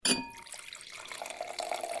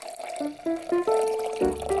This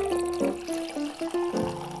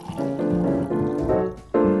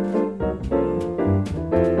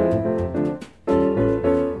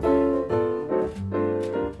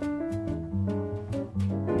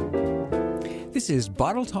is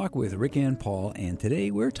Bottle Talk with Rick and Paul, and today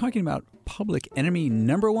we're talking about public enemy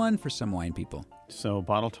number one for some wine people. So,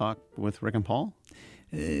 Bottle Talk with Rick and Paul?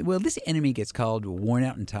 Well, this enemy gets called worn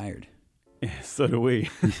out and tired. So do we.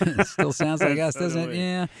 Still sounds like us, So doesn't do it? we.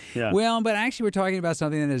 Yeah. Yeah. Well, but actually we're talking about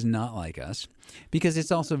something that is not like us because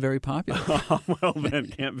it's also very popular. Well, then,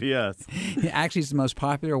 can't be us. Actually, it's the most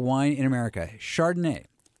popular wine in America, Chardonnay.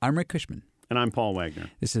 I'm Rick Cushman. And I'm Paul Wagner.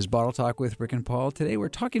 This is Bottle Talk with Rick and Paul. Today we're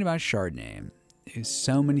talking about Chardonnay.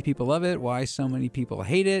 So many people love it. Why so many people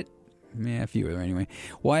hate it? A few of them anyway.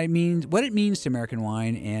 What it means to American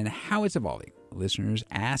wine, and how it's evolving. Listeners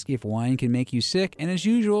ask if wine can make you sick, and as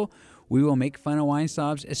usual, we will make fun of wine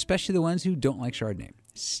snobs, especially the ones who don't like Chardonnay.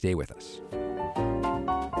 Stay with us.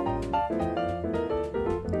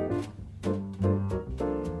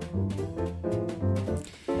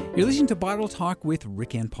 You're listening to Bottle Talk with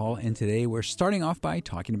Rick and Paul, and today we're starting off by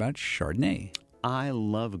talking about Chardonnay. I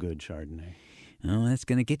love good Chardonnay. Oh, that's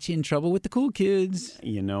going to get you in trouble with the cool kids.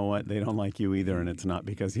 You know what? They don't like you either, and it's not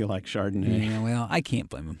because you like Chardonnay. Yeah, well, I can't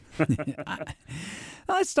blame them.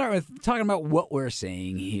 Let's start with talking about what we're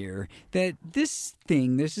saying here. That there's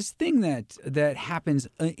this thing that happens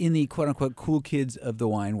in the quote-unquote cool kids of the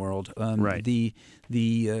wine world. Right. The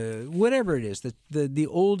whatever it is, the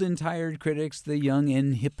old and tired critics, the young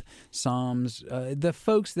and hip somms, the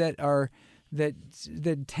folks that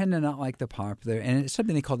tend to not like the popular, and it's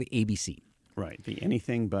something they call the ABC. Right, the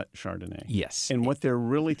anything but Chardonnay. Yes. And what they're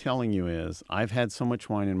really telling you is, I've had so much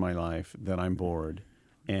wine in my life that I'm bored,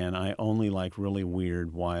 and I only like really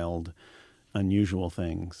weird, wild, unusual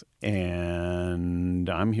things. And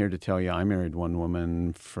I'm here to tell you, I married one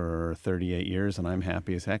woman for 38 years, and I'm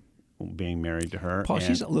happy as heck being married to her. Paul,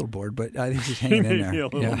 she's a little bored, but I think she's hanging in there. A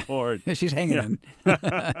little bored. She's hanging in.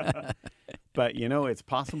 But, it's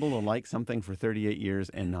possible to like something for 38 years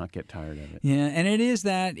and not get tired of it. Yeah, and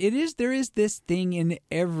there is this thing in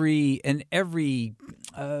every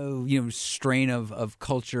strain of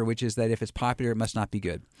culture, which is that if it's popular, it must not be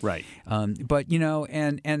good. Right. But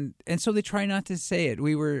and so they try not to say it.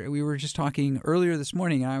 We were just talking earlier this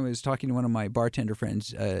morning. I was talking to one of my bartender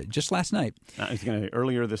friends just last night. I was going to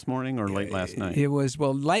earlier this morning or late last night? It was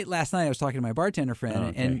late last night. I was talking to my bartender friend,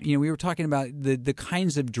 okay. and we were talking about the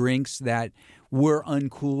kinds of drinks that were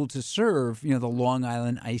uncool to serve, the Long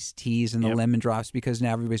Island iced teas and the lemon drops, because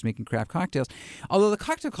now everybody's making craft cocktails. Although the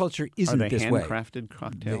cocktail culture isn't this way. Are they handcrafted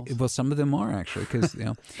cocktails? Well, some of them are actually, because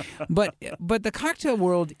but the cocktail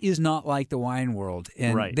world is not like the wine world,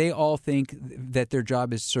 and right. They all think that their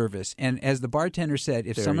job is service. And as the bartender said,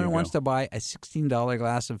 if someone wants to buy a $16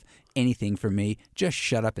 glass of anything from me, just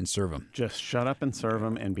shut up and serve them. Just shut up and serve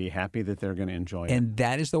them, and be happy that they're going to enjoy it. And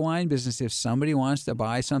that is the wine business. If somebody wants to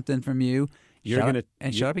buy something from you, shut up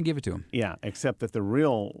and give it to them. Yeah, except that the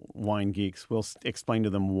real wine geeks will explain to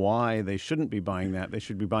them why they shouldn't be buying that. They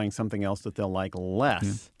should be buying something else that they'll like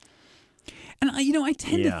less. Yeah. And I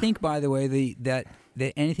tend to think, by the way, that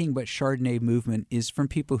anything but Chardonnay movement is from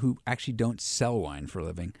people who actually don't sell wine for a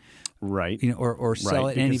living. Right. Or sell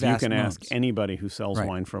it in any vast you can amounts. ask anybody who sells Right.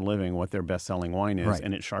 wine for a living what their best-selling wine is, Right.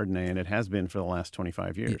 and it's Chardonnay, and it has been for the last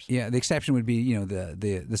 25 years. Yeah, the exception would be,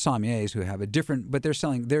 the sommeliers who have a different, but they're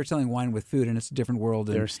selling wine with food, and it's a different world.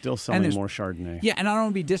 They're still selling more Chardonnay. Yeah, and I don't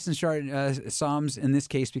want to be distant somms in this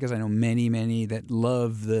case, because I know many that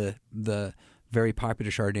love the very popular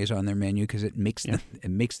Chardonnays on their menu, because it makes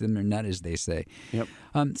them their nut, as they say. Yep.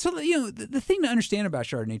 So the thing to understand about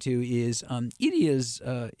Chardonnay too is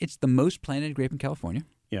it's the most planted grape in California.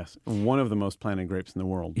 Yes, one of the most planted grapes in the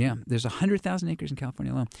world. Yeah, there's 100,000 acres in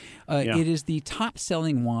California alone. It is the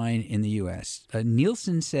top-selling wine in the U.S.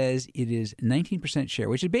 Nielsen says it is 19% share,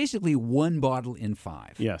 which is basically one bottle in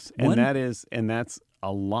 5. Yes, and that's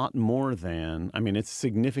a lot more than. It's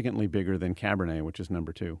significantly bigger than Cabernet, which is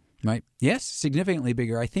number 2. Right. Yes, significantly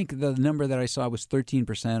bigger. I think the number that I saw was 13%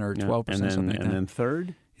 or 12%, something like that. And then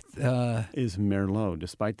third is Merlot.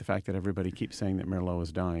 Despite the fact that everybody keeps saying that Merlot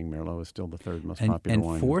is dying, Merlot is still the third most popular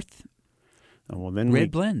wine. And fourth,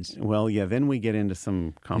 red blends. Well, yeah, then we get into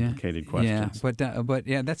some complicated questions. Yeah, but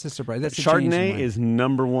that's a surprise. That's Chardonnay is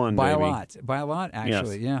number 1, by baby. a lot,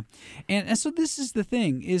 actually. Yes. Yeah, and so this is the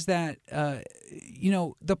thing: is that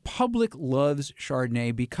the public loves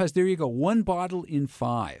Chardonnay because there you go, one bottle in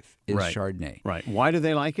 5 is Chardonnay. Right. Why do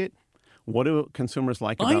they like it? What do consumers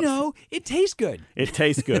like about it? I know. It tastes good. It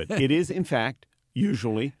tastes good. It is, in fact,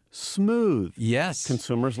 usually smooth. Yes.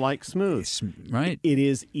 Consumers like smooth. Right. It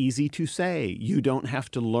is easy to say. You don't have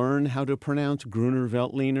to learn how to pronounce Gruner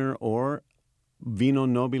Veltliner or Vino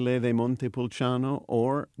Nobile de Montepulciano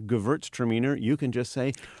or Gewürztraminer. You can just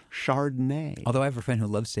say Chardonnay. Although I have a friend who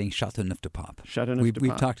loves saying Chateauneuf-du-Pape. Chateauneuf-du-Pape.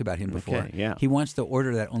 We've talked about him before. Okay, yeah. He wants to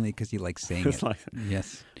order that only because he likes saying it.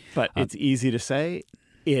 Yes. But it's easy to say.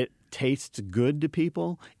 It tastes good to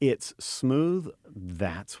people. It's smooth.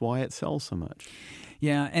 That's why it sells so much.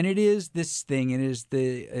 Yeah, and it is this thing. It is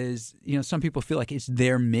some people feel like it's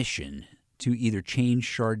their mission to either change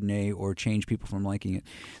Chardonnay or change people from liking it.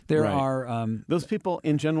 There are those people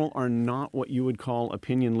in general are not what you would call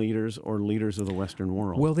opinion leaders or leaders of the Western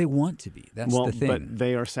world. Well, they want to be. That's the thing. But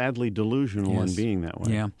they are sadly delusional in being that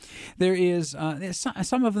way. Yeah, there is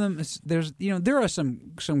some of them. There are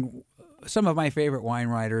some of my favorite wine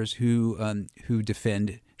writers who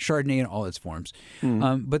defend Chardonnay in all its forms,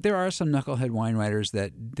 but there are some knucklehead wine writers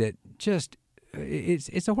that just.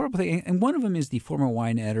 It's a horrible thing. And one of them is the former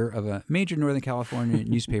wine editor of a major Northern California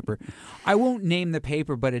newspaper. I won't name the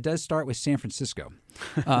paper, but it does start with San Francisco.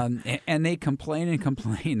 And they complain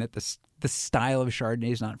that the style of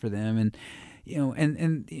Chardonnay is not for them.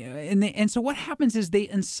 And so what happens is they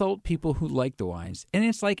insult people who like the wines. And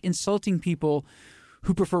it's like insulting people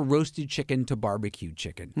who prefer roasted chicken to barbecued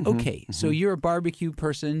chicken. So you're a barbecue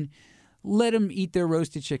person. Let them eat their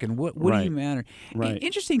roasted chicken. What do you matter? Right.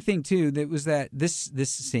 Interesting thing too that this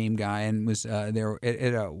same guy and was there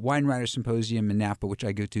at a wine writer symposium in Napa, which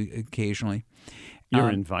I go to occasionally. You're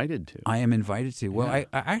invited to. I am invited to. Well, I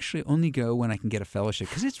actually only go when I can get a fellowship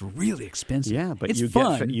because it's really expensive. Yeah, but it's you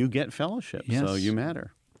fun. get fellowship, Yes. so you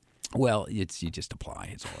matter. Well, you just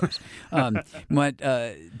apply. It's all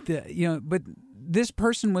but this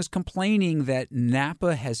person was complaining that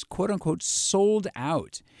Napa has quote unquote sold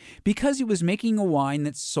out because it was making a wine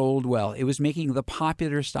that sold well. It was making the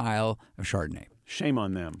popular style of Chardonnay. Shame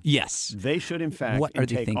on them. Yes, They should, in fact, What are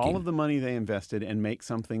they take thinking? all of the money they invested and make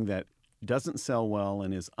something that doesn't sell well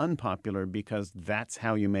and is unpopular, because that's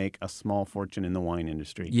how you make a small fortune in the wine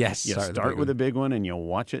industry. Yes, You sorry, the start big with one. a big one and you'll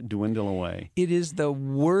watch it dwindle away. It is the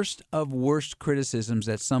worst of worst criticisms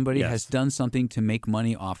that somebody Yes. has done something to make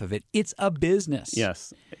money off of it. It's a business.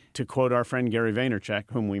 Yes. To quote our friend Gary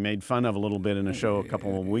Vaynerchuk, whom we made fun of a little bit in a show a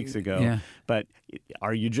couple of weeks ago, Yeah. but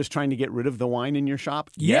are you just trying to get rid of the wine in your shop?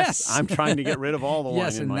 Yes. I'm trying to get rid of all the wine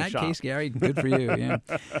Yes, in in my that shop. case, Gary, good for you. Yeah.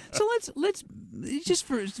 So let's just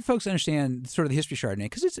for folks to understand sort of the history of Chardonnay,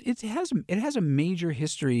 because it has a major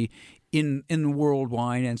history in world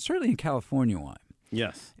wine and certainly in California wine.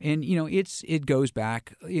 Yes. And it goes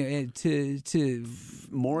back to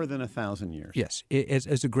More than 1,000 years. yes,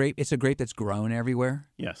 it's a grape. It's a grape that's grown everywhere.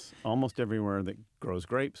 Yes. Almost everywhere that grows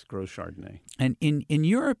grapes grows Chardonnay. And in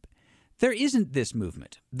Europe, there isn't this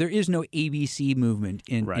movement. There is no ABC movement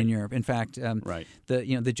in Europe. In fact, Right.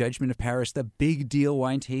 the Judgment of Paris, the big deal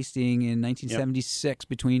wine tasting in 1976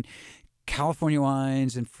 between California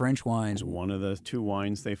wines and French wines. One of the two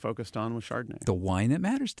wines they focused on was Chardonnay. The wine that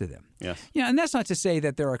matters to them. Yes. Yeah, and that's not to say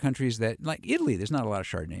that there are countries that, like Italy, there's not a lot of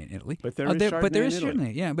Chardonnay in Italy. But there is Chardonnay but there in is Italy.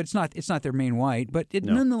 Chardonnay, yeah. But it's not their main wine. But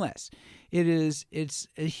No. nonetheless, it's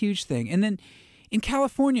a huge thing. And then in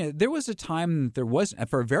California, there was a time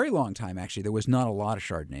for a very long time actually, there was not a lot of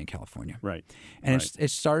Chardonnay in California. Right. And Right.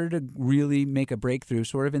 it started to really make a breakthrough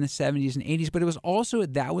sort of in the 70s and 80s. But it was also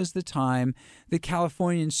that was the time that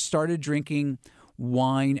Californians started drinking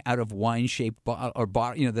wine out of wine-shaped bottle,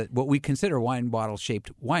 what we consider wine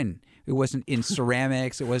bottle-shaped wine. It wasn't in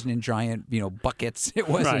ceramics. It wasn't in giant, buckets. It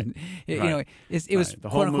wasn't. Right. It was the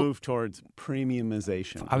whole quote-unquote- move towards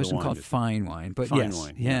premiumization. I was going going to call it fine wine, but Fine yes,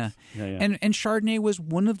 wine, yeah. yes. Yeah. And Chardonnay was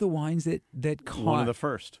one of the wines that caught. One of the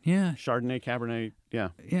first. Yeah, Chardonnay, Cabernet, yeah,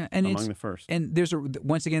 and among it's the first. and there's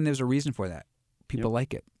a reason for that. People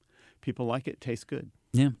like it. People like it. Tastes good.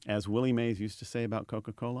 Yeah, As Willie Mays used to say about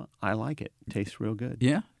Coca-Cola, I like it. Tastes real good.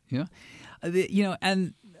 yeah.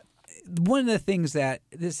 And one of the things that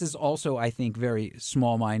this is also, I think, very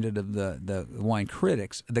small-minded of the wine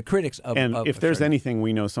critics, the critics of. And of if there's Chardonnay. anything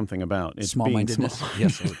we know something about, it's being Small-mindedness. small.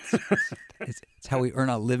 Yes, it's how we earn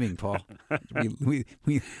our living, Paul. We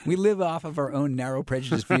live off of our own narrow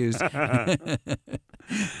prejudiced views.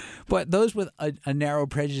 But those with a narrow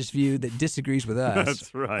prejudiced view that disagrees with us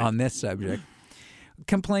That's right. on this subject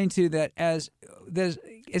complain too that as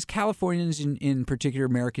Californians in particular,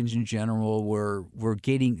 Americans in general, we're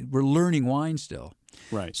learning wine still.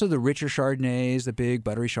 Right. So the richer Chardonnays, the big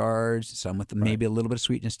buttery Chards, some with maybe a little bit of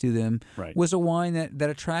sweetness to them, Right. was a wine that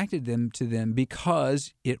attracted them to them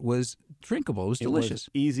because it was drinkable. It was delicious.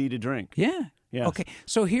 It was easy to drink. Yeah. Yes. Okay,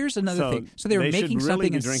 so here's another thing. So they were should making really something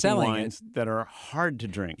be and drinking selling wines that are hard to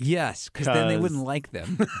drink. Yes, because then they 'Cause- wouldn't like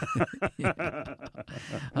them.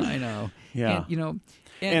 I know. Yeah.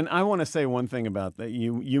 And And I want to say one thing about that.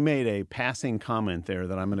 You made a passing comment there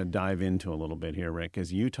that I'm going to dive into a little bit here, Rick,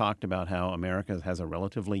 because you talked about how America has a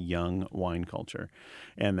relatively young wine culture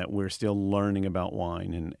and that we're still learning about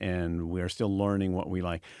wine and we're still learning what we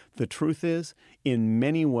like. The truth is, in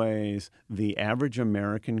many ways, the average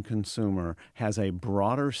American consumer has a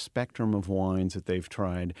broader spectrum of wines that they've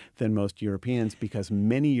tried than most Europeans because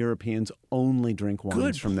many Europeans only drink wines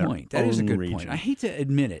good from their point. That own is a good region. point. I hate to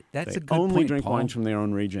admit it. That's They a good only point, drink Paul. wines from their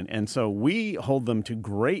own region. And so we hold them to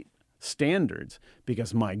great standards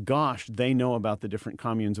because, my gosh, they know about the different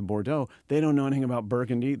communes of Bordeaux. They don't know anything about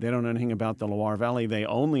Burgundy. They don't know anything about the Loire Valley. They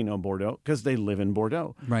only know Bordeaux because they live in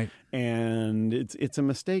Bordeaux. Right. And it's a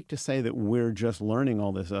mistake to say that we're just learning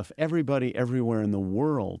all this stuff. Everybody everywhere in the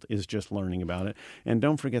world is just learning about it. And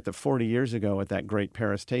don't forget that 40 years ago at that great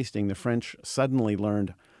Paris tasting, the French suddenly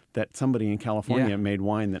learned that somebody in California made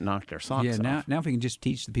wine that knocked their socks off. Now if we can just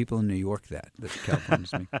teach the people in New York that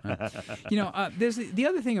Californians make. There's the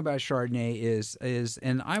other thing about Chardonnay is,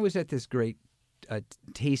 and I was at this great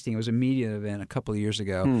tasting. It was a media event a couple of years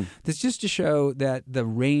ago. That's just to show that the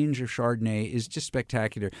range of Chardonnay is just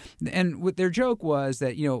spectacular. And what their joke was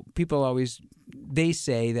that people they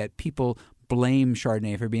say that people blame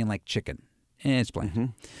Chardonnay for being like chicken. And it's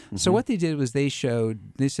bland. So what they did was they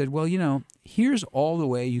said, well, here's all the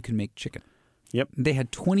way you can make chicken. Yep. They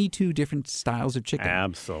had 22 different styles of chicken.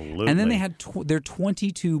 Absolutely. And then they had their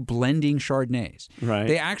 22 blending Chardonnays. Right.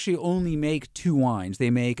 They actually only make two wines.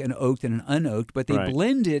 They make an oaked and an unoaked, but they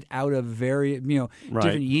blend it out of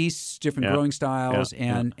different yeasts, different growing styles,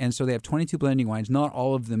 and so they have 22 blending wines. Not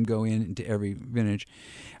all of them go into every vintage.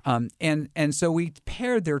 And so we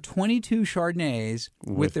paired their 22 Chardonnays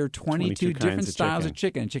with their 22 different styles of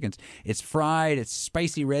chickens. It's fried, it's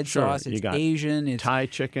spicy red sauce, it's Asian, it's Thai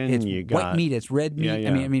chicken, it's you white got meat, it's red meat.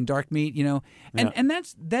 Yeah. I mean dark meat. And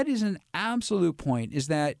that is an absolute point. Is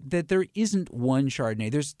that there isn't one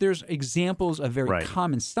Chardonnay. There's examples of very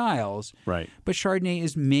common styles. Right. But Chardonnay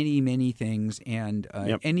is many things, and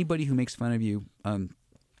anybody who makes fun of you.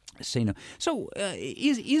 Say no. So,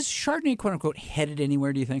 is Chardonnay, quote unquote, headed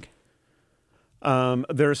anywhere? Do you think?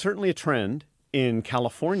 There is certainly a trend in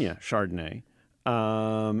California Chardonnay,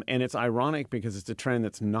 and it's ironic because it's a trend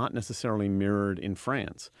that's not necessarily mirrored in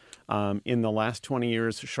France. In the last 20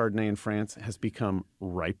 years, Chardonnay in France has become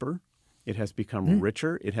riper. It has become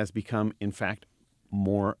richer. It has become, in fact,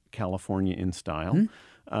 more California in style.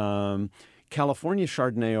 California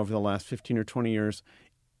Chardonnay over the last 15 or 20 years,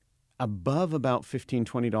 above about $15,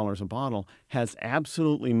 $20 a bottle, has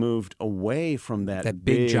absolutely moved away from that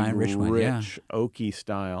big giant rich one, oaky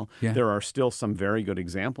style. Yeah. There are still some very good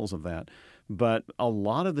examples of that. But a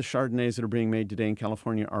lot of the Chardonnays that are being made today in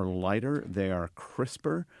California are lighter. They are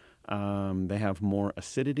crisper. They have more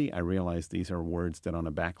acidity. I realize these are words that on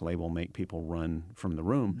a back label make people run from the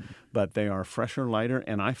room, but they are fresher, lighter,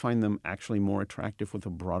 and I find them actually more attractive with a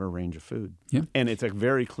broader range of food. Yeah. And it's a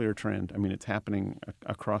very clear trend. I mean, it's happening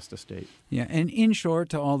across the state. Yeah, and in short,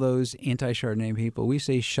 to all those anti-Chardonnay people, we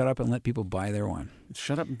say shut up and let people buy their wine.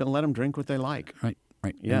 Shut up and let them drink what they like. Right.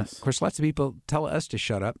 Yes. And of course, lots of people tell us to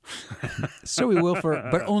shut up, so we will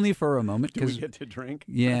but only for a moment. Do we get to drink?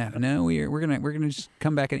 Yeah, no, we're gonna just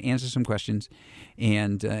come back and answer some questions,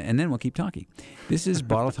 and then we'll keep talking. This is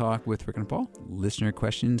Bottle Talk with Rick and Paul. Listener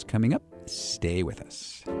questions coming up. Stay with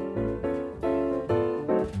us.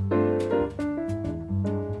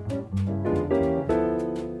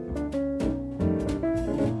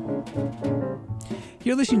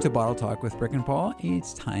 You're listening to Bottle Talk with Rick and Paul.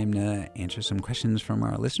 It's time to answer some questions from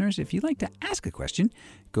our listeners. If you'd like to ask a question,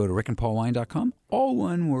 go to rickandpaulwine.com. All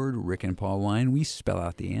one word, Rick and Paul Wine. We spell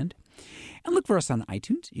out the end. And look for us on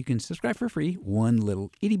iTunes. You can subscribe for free. One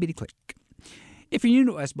little itty-bitty click. If you're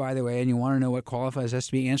new to us, by the way, and you want to know what qualifies us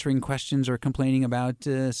to be answering questions or complaining about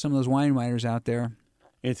some of those wine writers out there,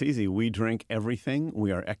 it's easy. We drink everything.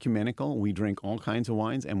 We are ecumenical. We drink all kinds of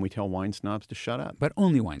wines, and we tell wine snobs to shut up. But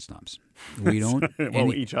only wine snobs. We don't.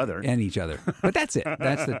 Each other. And each other. But that's it.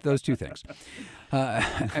 That's those two things.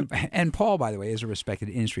 And Paul, by the way, is a respected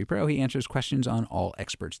industry pro. He answers questions on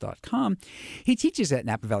allexperts.com. He teaches at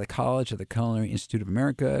Napa Valley College, at the Culinary Institute of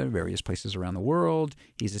America, various places around the world.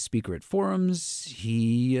 He's a speaker at forums.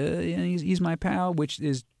 He's my pal, which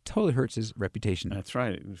totally hurts his reputation. That's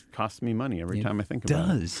right. It costs me money every time I think about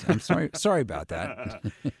it. It does. I'm sorry about that.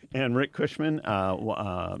 And Rick Cushman,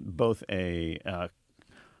 both a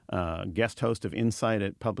guest host of Insight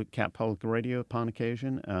at Cap Public Radio upon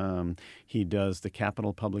occasion. He does the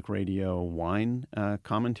Capital Public Radio wine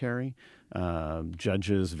commentary,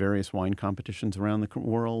 judges various wine competitions around the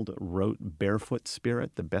world, wrote Barefoot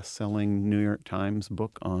Spirit, the best-selling New York Times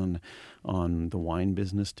book on the wine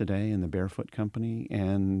business today and the Barefoot Company.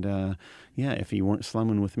 And, if he weren't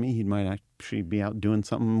slumming with me, he might actually be out doing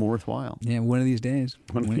something worthwhile. Yeah, one of these days.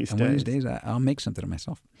 One of these days, I'll make something of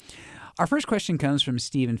myself. Our first question comes from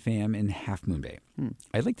Stephen Pham in Half Moon Bay.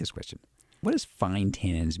 I like this question. What does fine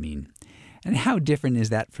tannins mean? And how different is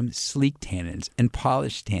that from sleek tannins and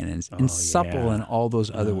polished tannins and supple and all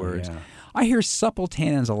those other words? Yeah. I hear supple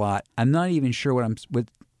tannins a lot. I'm not even sure what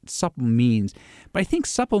supple means, but I think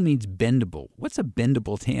supple means bendable. What's a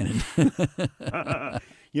bendable tannin?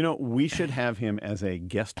 We should have him as a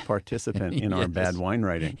guest participant in our bad wine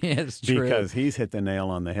writing. Yes, true. Because he's hit the nail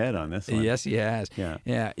on the head on this one. Yes, he has.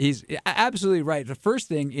 Yeah. He's absolutely right. The first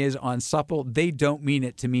thing is on supple, they don't mean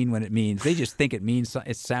it to mean what it means. They just think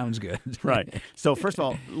it sounds good. Right. So first of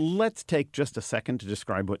all, let's take just a second to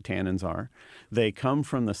describe what tannins are. They come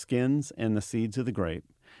from the skins and the seeds of the grape.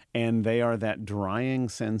 And they are that drying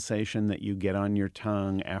sensation that you get on your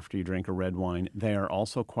tongue after you drink a red wine. They are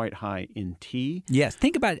also quite high in tea. Yes,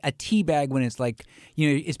 think about a tea bag when it's like,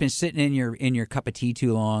 it's been sitting in your cup of tea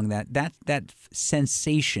too long. That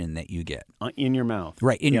sensation that you get in your mouth,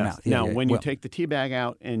 right in your mouth. Now, when you take the tea bag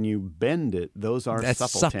out and you bend it, those are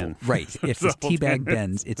that's supple. Right. If the tea bag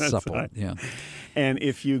bends, it's supple. Right. Yeah. And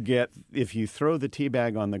if you throw the tea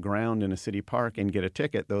bag on the ground in a city park and get a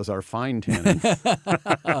ticket, those are fine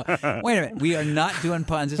tannins. Wait a minute. We are not doing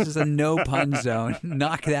puns. This is a no pun zone.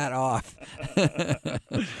 Knock that off.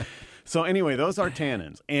 So anyway, those are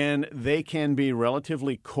tannins, and they can be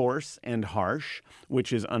relatively coarse and harsh,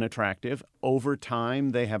 which is unattractive. Over time,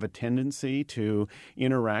 they have a tendency to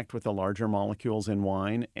interact with the larger molecules in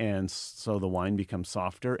wine, and so the wine becomes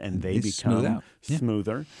softer, and they become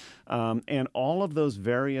smoother. And all of those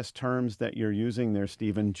various terms that you're using there,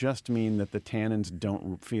 Stephen, just mean that the tannins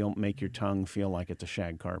don't make your tongue feel like it's a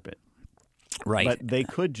shag carpet. Right. But they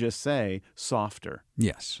could just say softer.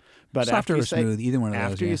 Yes. But softer or smooth, either one of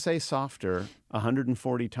those. After you say softer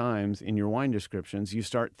 140 times in your wine descriptions, you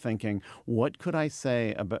start thinking, what could I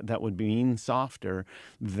say about that would mean softer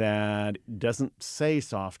that doesn't say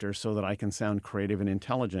softer so that I can sound creative and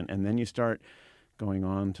intelligent? And then you start going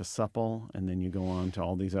on to supple, and then you go on to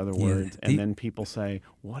all these other words, and then people say,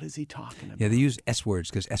 what is he talking about? Yeah, they use S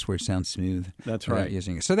words because S words sound smooth. That's right.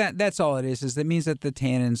 Using it. So that's all it is that means that the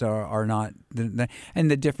tannins are not,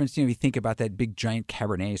 and the difference, you think about that big giant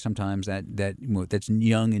Cabernet sometimes that's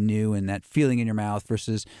young and new and that feeling in your mouth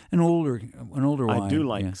versus an older wine. I do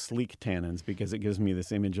like sleek tannins because it gives me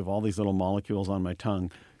this image of all these little molecules on my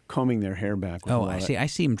tongue combing their hair back. With I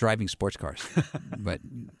see him driving sports cars, but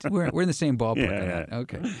we're in the same ballpark. Yeah.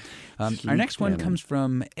 Okay. Our next one comes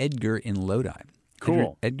from Edgar in Lodi.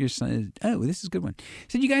 Cool. Edgar said, this is a good one. He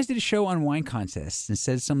said, you guys did a show on wine contests and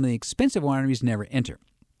said some of the expensive wineries never enter.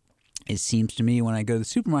 It seems to me when I go to the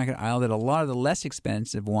supermarket aisle that a lot of the less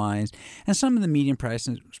expensive wines and some of the medium price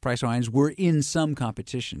wines were in some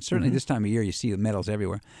competition. Certainly this time of year you see the medals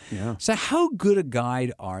everywhere. Yeah. So how good a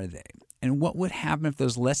guide are they? And what would happen if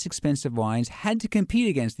those less expensive wines had to compete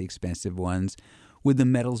against the expensive ones? Would the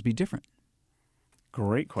medals be different?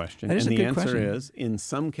 Great question. That is and a the good answer question. is, in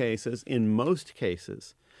some cases, in most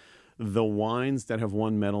cases, the wines that have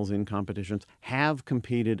won medals in competitions have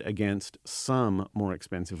competed against some more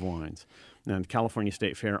expensive wines. Now, in the California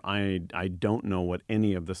State Fair, I don't know what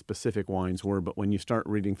any of the specific wines were, but when you start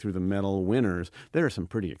reading through the medal winners, there are some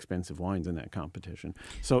pretty expensive wines in that competition.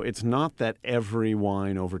 So it's not that every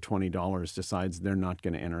wine over $20 decides they're not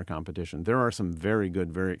going to enter a competition. There are some very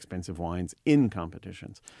good, very expensive wines in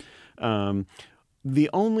competitions. The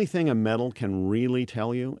only thing a medal can really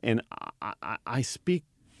tell you, and I speak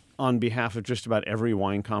on behalf of just about every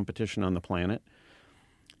wine competition on the planet,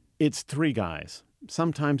 it's 3 guys.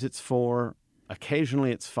 Sometimes it's 4,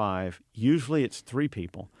 occasionally it's 5, usually it's 3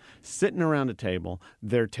 people sitting around a table.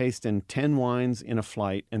 They're tasting 10 wines in a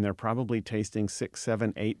flight, and they're probably tasting 6,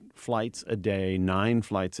 7, 8 flights a day, 9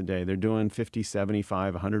 flights a day. They're doing 50,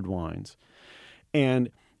 75, 100 wines.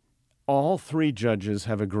 And all 3 judges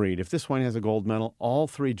have agreed. If this wine has a gold medal, all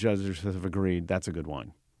 3 judges have agreed that's a good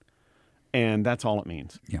wine. And that's all it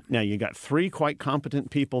means. Yeah. Now, you got 3 quite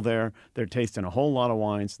competent people there. They're tasting a whole lot of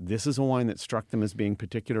wines. This is a wine that struck them as being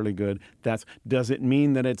particularly good. Does it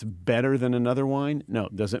mean that it's better than another wine? No.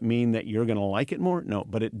 Does it mean that you're going to like it more? No.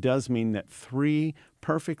 But it does mean that 3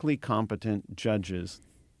 perfectly competent judges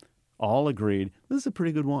all agreed this is a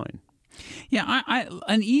pretty good wine. Yeah,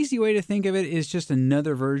 an easy way to think of it is just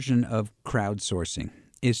another version of crowdsourcing.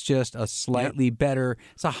 It's just a slightly better,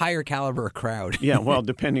 it's a higher caliber crowd. Yeah, well,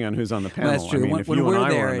 depending on who's on the panel. That's true. I mean, When if you we're and I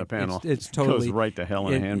there, were on the panel, it's it totally goes right to hell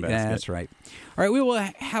in a handbasket. That's right. All right, we will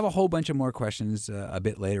have a whole bunch of more questions a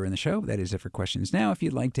bit later in the show. That is it for questions now. If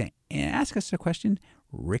you'd like to ask us a question,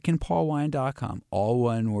 rickandpaulwine.com. All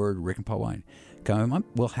one word, Rick and Paul Wine. Coming up,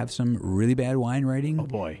 we'll have some really bad wine writing. Oh,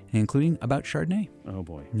 boy. Including about Chardonnay. Oh,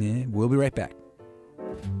 boy. Yeah, we'll be right back.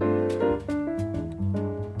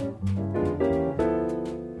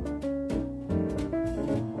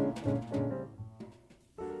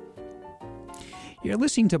 You're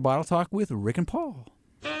listening to Bottle Talk with Rick and Paul.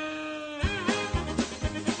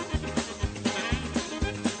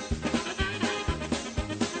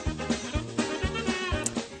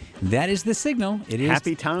 That is the signal. It is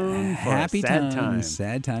happy time for happy sad time.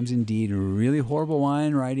 Sad times indeed. Really horrible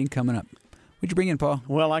wine writing coming up. What'd you bring in, Paul?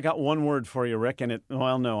 Well, I got one word for you, Rick, and let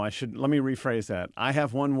me rephrase that. I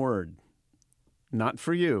have one word. Not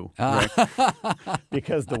for you, Rick,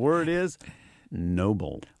 because the word is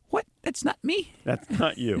noble. What? That's not me. That's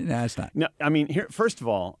not you. No, it's not. No, I mean, here. First of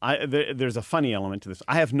all, there's a funny element to this.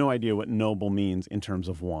 I have no idea what noble means in terms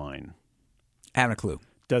of wine. I haven't a clue.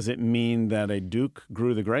 Does it mean that a duke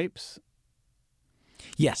grew the grapes?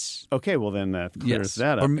 Yes. Okay, well then that clears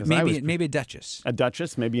that up. Or maybe a duchess. A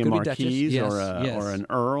duchess, maybe a Could be marquise, duchess. Yes, or yes. or an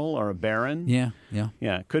earl, or a baron. Yeah.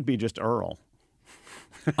 Yeah, it could be just Earl.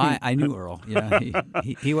 I knew Earl. Yeah,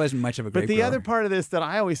 he wasn't much of a grape But the grower. other part of this that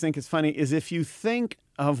I always think is funny is if you think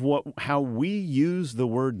of how we use the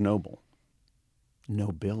word noble,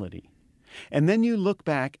 nobility, and then you look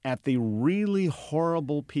back at the really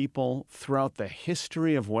horrible people throughout the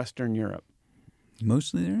history of Western Europe.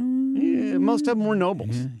 Mostly they're... Yeah, most of them were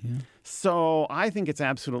nobles. Yeah. So I think it's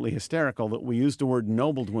absolutely hysterical that we use the word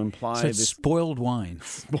noble to imply So it's this spoiled wine.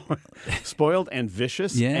 spoiled and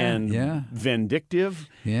vicious and vindictive.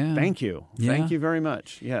 Yeah. Thank you. Yeah. Thank you very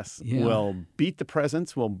much. Yes. Yeah. We'll beat the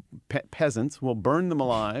peasants. We'll burn them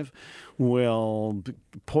alive. We'll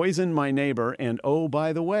poison my neighbor. And oh,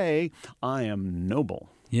 by the way, I am noble.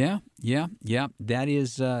 Yeah. That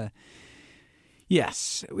is...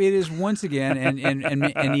 Yes, it is once again,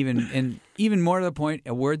 and even more to the point,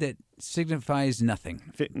 a word that signifies nothing.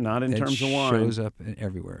 Not in terms of wine. Shows up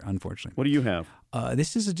everywhere, unfortunately. What do you have?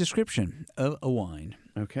 This is a description of a wine.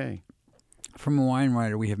 Okay. From a wine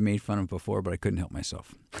writer we have made fun of before, but I couldn't help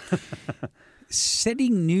myself.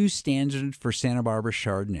 Setting new standards for Santa Barbara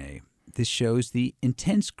Chardonnay. This shows the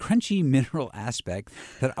intense, crunchy mineral aspect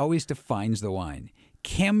that always defines the wine.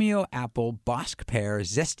 Cameo apple, Bosque pear,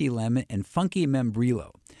 zesty lemon, and funky membrillo.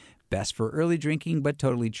 Best for early drinking, but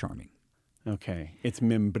totally charming. Okay. It's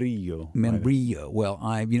membrillo. Membrillo. Well,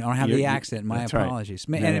 I don't have the accent. My that's apologies.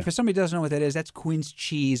 Right. And if somebody doesn't know what that is, that's quince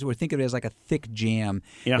cheese. Or think of it as like a thick jam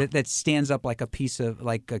that stands up like a piece of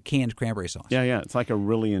a canned cranberry sauce. Yeah. It's like a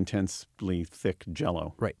really intensely thick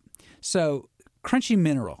Jell-O. Right. So crunchy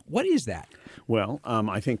mineral. What is that? Well,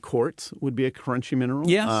 I think quartz would be a crunchy mineral.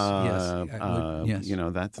 Yes. Yes.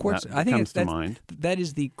 Quartz. That I think comes to mind. That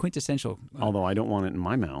is the quintessential. Although I don't want it in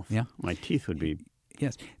my mouth. Yeah. My teeth would be.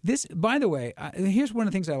 Yes. This, by the way, here's one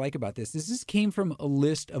of the things I like about this. This came from a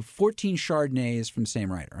list of 14 Chardonnays from the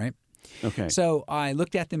same writer, right? Okay. So I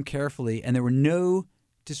looked at them carefully, and there were no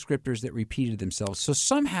descriptors that repeated themselves. So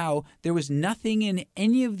somehow there was nothing in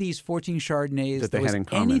any of these 14 Chardonnays that they was had in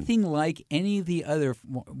common. anything like any of the other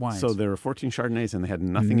wines. So there were 14 Chardonnays and they had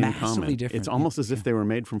nothing in common. Massively different. It's almost as if they were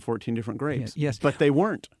made from 14 different grapes. Yes. But they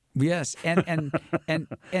weren't. Yes, and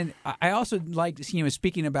I also liked,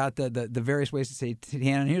 speaking about the various ways to say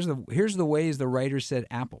Tannat. Here's the ways the writer said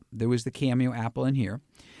apple. There was the cameo apple in here.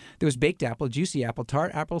 There was baked apple, juicy apple,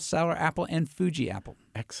 tart apple, sour apple, and Fuji apple.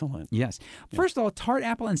 Excellent. Yes. First of all, tart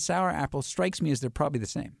apple and sour apple strikes me as they're probably the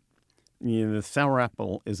same. Yeah, the sour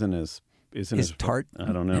apple isn't as tart.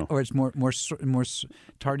 I don't know. Or it's more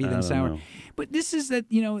tarty than sour. Know. But this is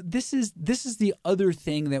this is the other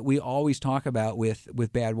thing that we always talk about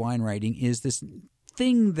with bad wine writing is this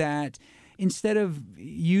thing that instead of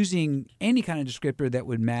using any kind of descriptor that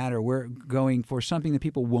would matter, we're going for something that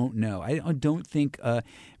people won't know. I don't think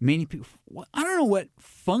many people. I don't know what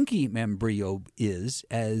funky membrillo is.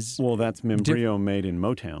 Well, that's membrillo made in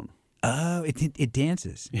Motown. Oh, it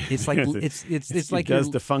dances. It's like it's like it does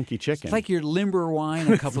the funky chicken. It's like your limber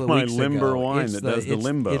wine a couple of weeks ago. My limber wine that does the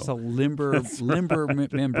limbo. It's a limber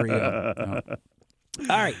membrillo. Oh.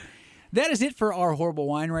 All right. That is it for our horrible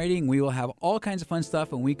wine rating. We will have all kinds of fun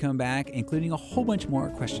stuff when we come back, including a whole bunch more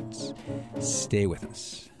questions. Stay with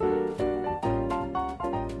us.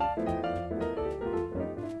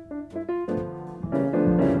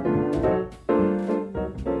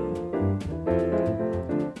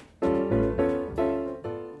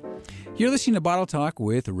 You're listening to Bottle Talk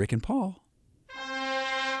with Rick and Paul.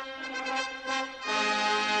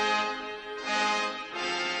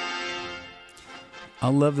 I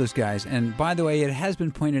love those guys. And by the way, it has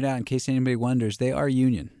been pointed out, in case anybody wonders, they are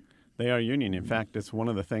union. They are union. In fact, it's one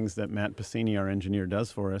of the things that Matt Pacini, our engineer,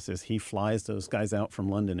 does for us is he flies those guys out from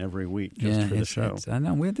London every week just for the show. I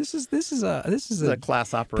know. This is a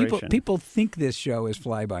class operation. People think this show is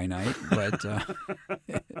fly by night, but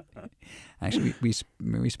actually we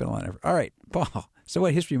spent a lot of effort. All right, Paul. So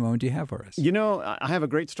what history moment do you have for us? You know, I have a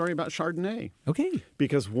great story about Chardonnay. Okay.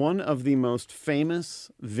 Because one of the most famous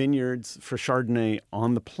vineyards for Chardonnay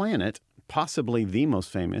on the planet, possibly the most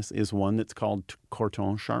famous, is one that's called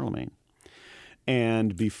Corton Charlemagne.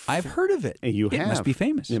 And I've heard of it. You have. It must be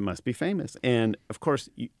famous. It must be famous. And, of course,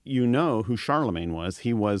 you know who Charlemagne was.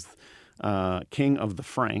 He was king of the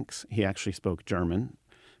Franks. He actually spoke German.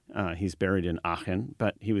 He's buried in Aachen.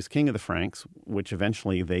 But he was king of the Franks, which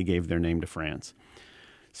eventually they gave their name to France.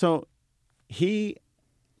 So he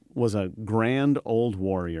was a grand old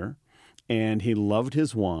warrior, and he loved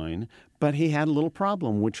his wine, but he had a little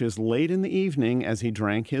problem, which is late in the evening as he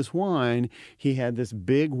drank his wine, he had this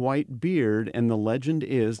big white beard, and the legend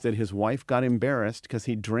is that his wife got embarrassed because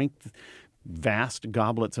he drank vast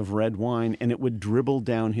goblets of red wine, and it would dribble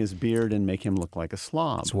down his beard and make him look like a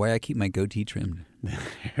slob. That's why I keep my goatee trimmed.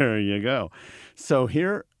 There you go. So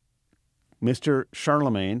here, Mr.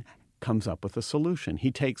 Charlemagne comes up with a solution. He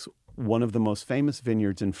takes one of the most famous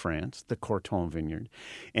vineyards in France, the Corton vineyard,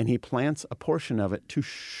 and he plants a portion of it to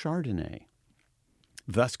Chardonnay,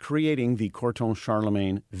 thus creating the Corton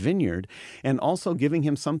Charlemagne vineyard and also giving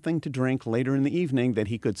him something to drink later in the evening that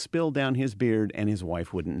he could spill down his beard and his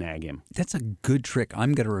wife wouldn't nag him. That's a good trick.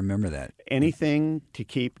 I'm going to remember that. Anything to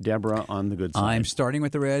keep Deborah on the good side. I'm starting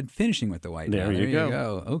with the red, finishing with the white. There you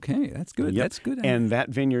go. Okay, that's good. Yep. That's good. And that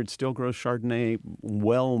vineyard still grows Chardonnay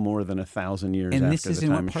well more than 1,000 years and after this is the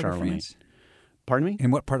in time what of part Charlemagne. of France? Pardon me? In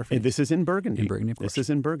what part of France? This is in Burgundy. In Burgundy, of course. This is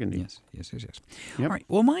in Burgundy. Yes. Yep. All right.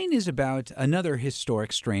 Well, mine is about another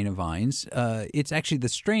historic strain of vines. It's actually the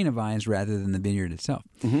strain of vines rather than the vineyard itself.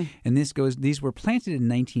 Mm-hmm. And these were planted in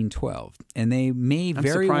 1912, and they may I'm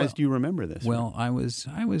very surprised you remember this. Well, I was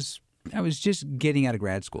just getting out of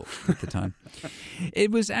grad school at the time.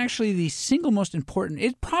 It was actually the single most important.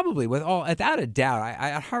 It probably, without a doubt,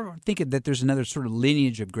 I hardly think that there's another sort of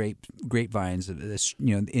lineage of grapevines,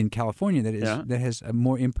 in California that has a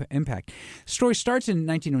more impact. The story starts in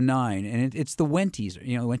 1909, and it's the Wentys,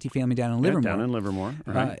 the Wente family down in Livermore. Down in Livermore,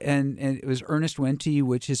 right. And it was Ernest Wente,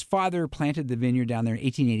 which his father planted the vineyard down there in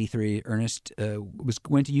 1883. Ernest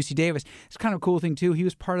went to UC Davis. It's kind of a cool thing too. He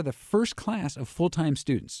was part of the first class of full-time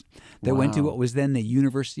students that went to what was then the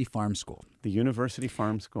University Farm School. The University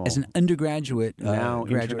Farm School. As an undergraduate. Now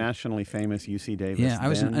internationally famous UC Davis. Yeah, I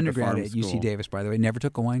was an undergrad at UC Davis, by the way. Never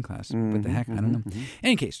took a wine class. What the heck? I don't know. In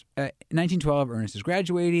any case, 1912, Ernest is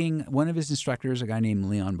graduating. One of his instructors, a guy named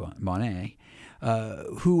Leon Bonnet,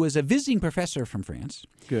 who was a visiting professor from France.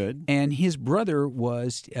 Good. And his brother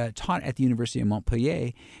was taught at the University of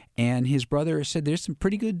Montpellier, and his brother said, there's some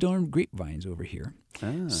pretty good darn grapevines over here.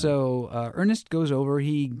 So Ernest goes over.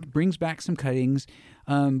 He brings back some cuttings,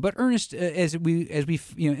 but Ernest, as we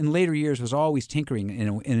in later years, was always tinkering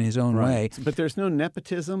in his own way. But there's no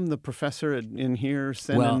nepotism. The professor in here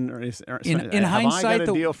sending. In hindsight, I got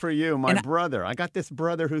a deal for you, my brother. I got this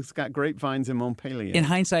brother who's got grapevines in Montpellier. In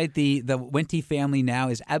hindsight, the Wente family now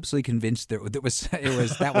is absolutely convinced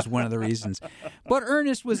that was one of the reasons. But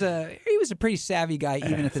Ernest was a pretty savvy guy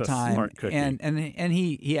even at the time, smart cookie. and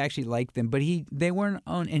he actually liked them, but they weren't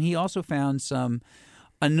owned, and he also found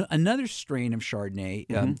another strain of Chardonnay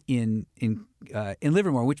in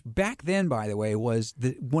Livermore, which back then, by the way, was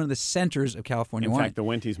one of the centers of California wine. In fact, the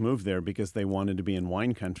Wentes moved there because they wanted to be in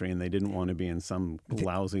wine country, and they didn't want to be in some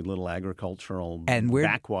lousy little agricultural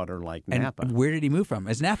backwater like Napa. And where did he move from?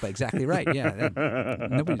 It's Napa, exactly right. Yeah,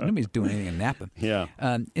 nobody's doing anything in Napa. Yeah,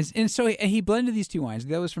 and so he blended these two wines.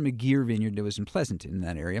 That was from a Geer vineyard that was in Pleasanton, in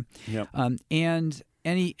that area. Yep.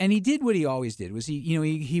 And he did what he always did was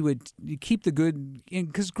he would keep the good,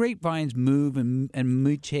 because grapevines move and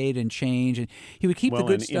mutate and change, and he would keep the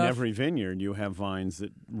good stuff. In every vineyard you have vines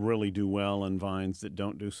that really do well and vines that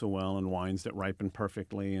don't do so well, and wines that ripen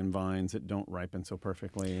perfectly and vines that don't ripen so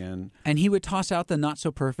perfectly, and he would toss out the not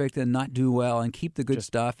so perfect and not do well and keep the good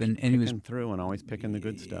stuff, and he was through and always picking the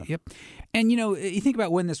good stuff. Yep. And you think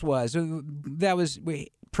about when this was. That was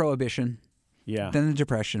Prohibition. Yeah. then the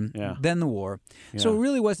Depression, Yeah. then the war. So Yeah. it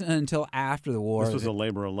really wasn't until after the war. This was a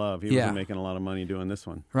labor of love. He Yeah. wasn't making a lot of money doing this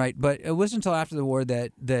one. Right, but it wasn't until after the war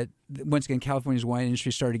that once again California's wine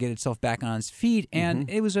industry started to get itself back on its feet, and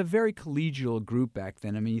it was a very collegial group back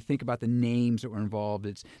then. I mean, you think about the names that were involved.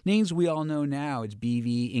 It's names we all know now. It's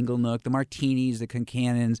BV, Inglenook, the Martinis, the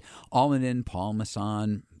Concannons, Almaden, Paul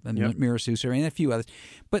Masson, Mira Sousa, and a few others.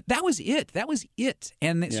 But that was it. That was it.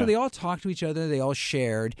 And so they all talked to each other. They all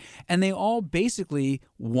shared, and they all basically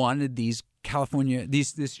wanted these California,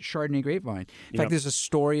 this Chardonnay grapevine. In fact, there's a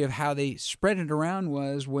story of how they spread it around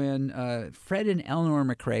was when Fred and Eleanor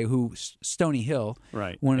McRae, who Stony Hill,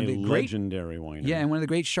 Right. one of a the great legendary winery. yeah, and one of the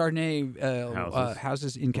great Chardonnay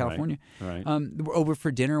houses in California. Right. They were over for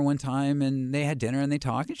dinner one time, and they had dinner, and they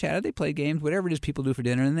talked and chatted. They played games, whatever it is people do for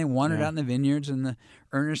dinner, and they wandered out in the vineyards. And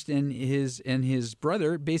Ernest and his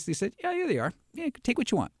brother basically said, "Yeah, here they are. Yeah, take what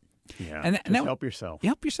you want. Yeah. And Just help yourself.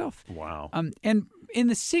 Help yourself." Wow. And in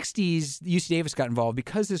the '60s, UC Davis got involved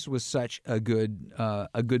because this was such a good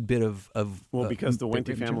bit of Well, because the Wente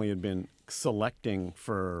material. family had been selecting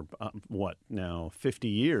for 50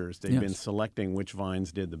 years. They've been selecting which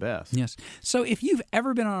vines did the best. Yes. So if you've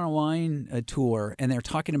ever been on a wine tour and they're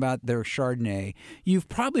talking about their Chardonnay, you've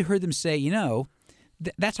probably heard them say, and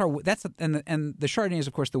the Chardonnay is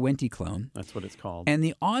of course the Wente clone. That's what it's called. And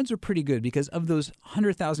the odds are pretty good because of those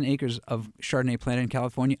 100,000 acres of Chardonnay planted in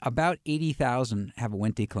California, about 80,000 have a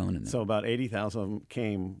Wente clone in them. So about 80,000 of them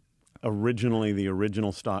came. Originally, the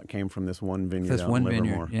original stock came from this one vineyard That's out one in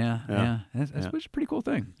Livermore. vineyard. Yeah. That's a pretty cool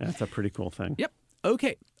thing. That's a pretty cool thing. Yep.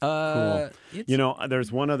 Okay. Cool.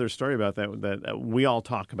 There's one other story about that we all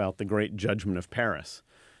talk about the Great Judgment of Paris.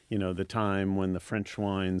 The time when the French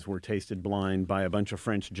wines were tasted blind by a bunch of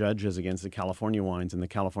French judges against the California wines, and the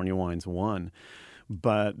California wines won.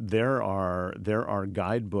 But there are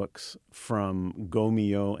guidebooks from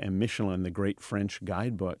Gaumillot and Michelin, the great French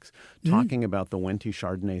guidebooks, talking about the Wente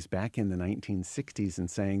Chardonnays back in the 1960s and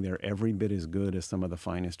saying they're every bit as good as some of the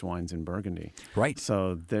finest wines in Burgundy. Right.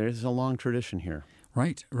 So there's a long tradition here.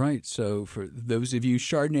 Right. So for those of you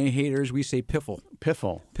Chardonnay haters, we say piffle.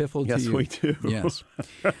 Piffle. Piffle to yes, you. we do. Yes.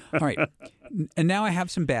 All right. And now I have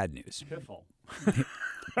some bad news. Piffle.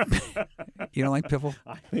 You don't like piffle?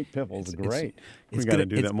 I think piffle's great. We It's got to gonna-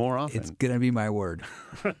 do it's- that more often. It's going to be my word.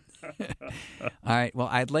 All right. Well,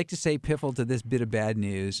 I'd like to say piffle to this bit of bad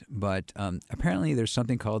news, but apparently there's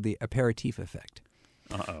something called the aperitif effect.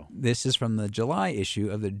 Uh-oh. This is from the July issue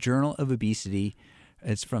of the Journal of Obesity.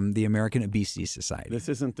 It's from the American Obesity Society. This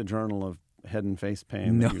isn't the Journal of Head and Face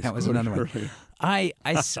Pain. No, you that was quoted another one. earlier.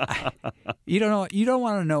 You don't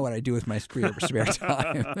want to know what I do with my spare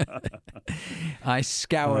time. I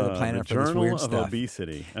scour the planet the for this Journal weird of stuff.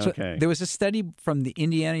 Obesity. So Okay. there was a study from the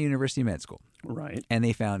Indiana University Med School, Right. and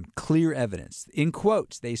they found clear evidence. In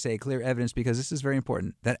quotes, they say clear evidence because this is very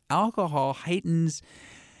important, that alcohol heightens.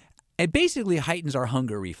 It basically heightens our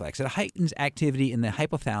hunger reflex. It heightens activity in the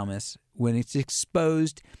hypothalamus when it's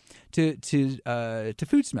exposed to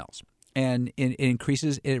food smells. And it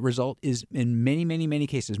increases. It result is in many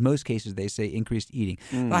cases, most cases they say increased eating.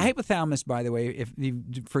 The hypothalamus, by the way, if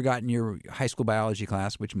you've forgotten your high school biology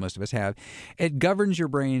class, which most of us have, it governs your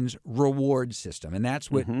brain's reward system, and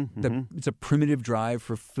that's what it's a primitive drive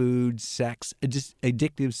for food, sex,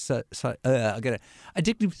 addictive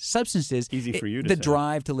substances. Easy for you to the say.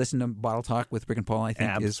 drive to listen to Bottle Talk with Rick and Paul, I think,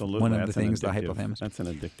 Absolutely. is one of the That's an things. The addictive- hypothalamus. That's an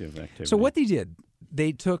addictive activity. So what they did,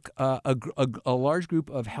 they took a large group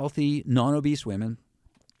of healthy, non-obese women.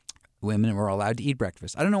 Women were allowed to eat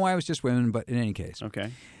breakfast. I don't know why it was just women, but in any case.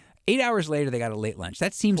 Okay. 8 hours later, they got a late lunch.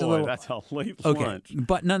 That seems Boy, a little... that's a late okay, lunch.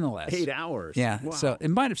 but nonetheless. 8 hours. Yeah, Wow. so it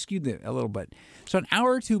might have skewed it a little bit. So an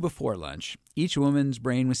hour or two before lunch, each woman's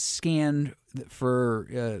brain was scanned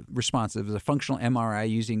for responsive. It was a functional MRI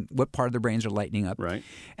using what part of their brains are lightening up. Right.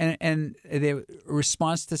 And the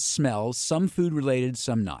response to smells, some food-related,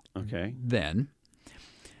 some not. Okay. Then,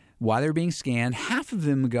 while they were being scanned, half of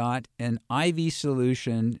them got an IV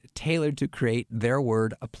solution tailored to create, their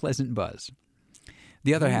word, a pleasant buzz.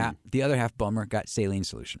 The other half, bummer, got saline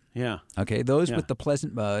solution. Yeah. Okay, those Yeah. with the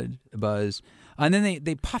pleasant buzz, and then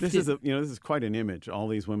they puffed This it. is this is quite an image. All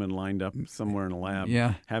these women lined up somewhere in a lab,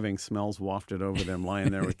 Yeah. having smells wafted over them, lying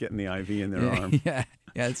there with getting the IV in their arm. Yeah.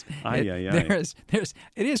 It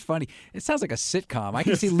is funny. It sounds like a sitcom. I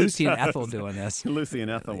can see Lucy and Ethel doing this. Lucy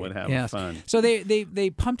and Ethel would have Yes. fun. So they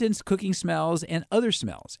pumped in cooking smells and other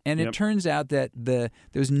smells, and it Yep. turns out that there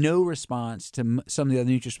was no response to some of the other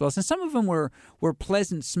nutrient smells, and some of them were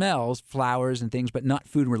pleasant smells, flowers and things, but not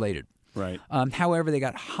food related. Right. However, they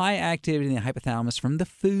got high activity in the hypothalamus from the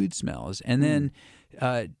food smells, and then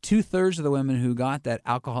 2/3 of the women who got that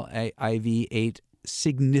alcohol IV ate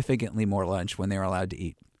significantly more lunch when they're allowed to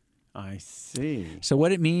eat. I see. So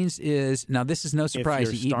what it means is, now this is no surprise.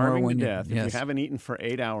 If you're you eat more starving when to you're death, yes. if you haven't eaten for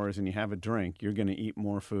 8 hours and you have a drink, you're going to eat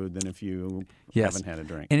more food than if you Yes. haven't had a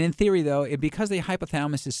drink. And in theory, though, because the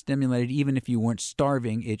hypothalamus is stimulated, even if you weren't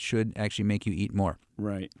starving, it should actually make you eat more.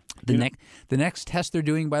 Right. The next test they're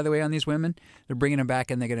doing, by the way, on these women, they're bringing them back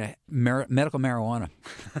and they're going to medical marijuana.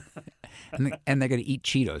 and they're going to eat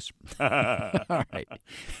Cheetos. All right.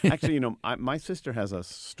 Actually, my sister has a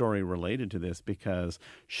story related to this because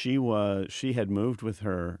she had moved with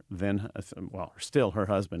her then, still her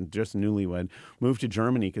husband, just newlywed, moved to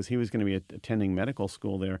Germany because he was going to be attending medical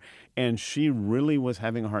school there, and she really was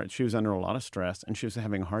she was under a lot of stress, and she was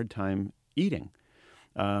having a hard time eating.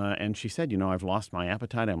 And she said, I've lost my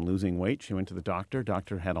appetite. I'm losing weight. She went to the doctor.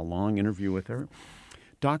 Doctor had a long interview with her.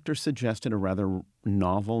 Doctor suggested a rather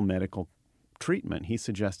novel medical treatment. He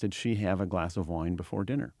suggested she have a glass of wine before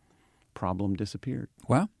dinner. Problem disappeared.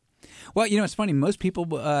 Well, it's funny. Most people,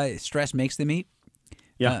 stress makes them eat.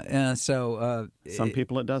 Yeah. Some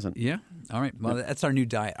people it doesn't. Yeah. All right. Well, that's our new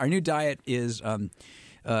diet. Our new diet is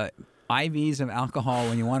IVs of alcohol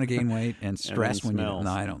when you want to gain weight and stress when you don't.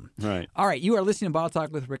 No, I don't. Right. All right. You are listening to Bottle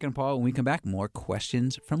Talk with Rick and Paul. When we come back, more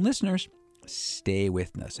questions from listeners. Stay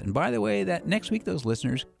with us. And by the way, that next week, those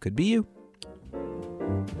listeners could be you.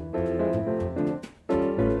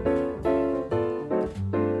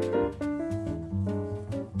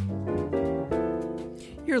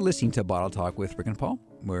 You're listening to Bottle Talk with Rick and Paul.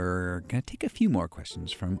 We're going to take a few more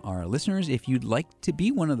questions from our listeners. If you'd like to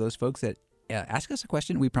be one of those folks that ask us a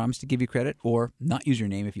question, we promise to give you credit or not use your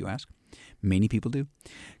name if you ask. Many people do.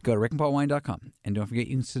 Go to rickandpaulwine.com. And don't forget,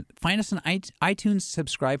 you can find us on iTunes,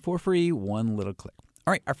 subscribe for free, one little click.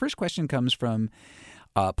 All right, our first question comes from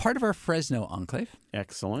part of our Fresno enclave.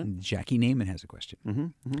 Excellent. Jackie Naiman has a question. Mm-hmm,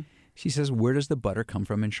 mm-hmm. She says, where does the butter come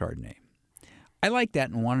from in Chardonnay? I like that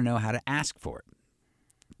and want to know how to ask for it.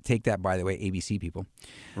 Take that, by the way, ABC people.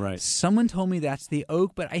 Right. Someone told me that's the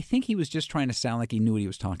oak, but I think he was just trying to sound like he knew what he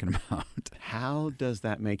was talking about. How does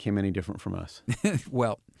that make him any different from us?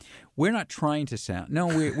 Well, we're not trying to sound. No,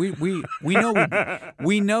 we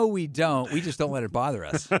know we don't. We just don't let it bother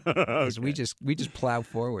us. Okay. We just plow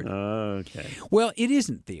forward. Okay. Well, it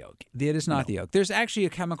isn't the oak. It is not the oak. There's actually a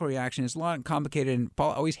chemical reaction. It's a lot complicated, and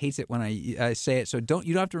Paul always hates it when I say it. So you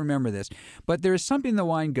don't have to remember this. But there is something the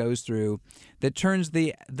wine goes through that turns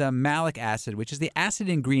the malic acid, which is the acid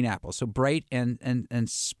in green apples, so bright and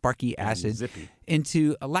sparky acid, zippy,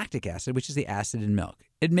 into a lactic acid, which is the acid in milk.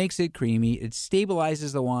 It makes it creamy. It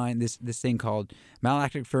stabilizes the wine. This thing called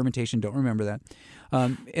malolactic fermentation. Don't remember that.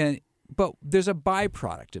 But there's a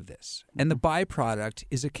byproduct of this, and the byproduct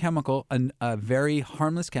is a chemical, a very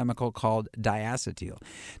harmless chemical called diacetyl.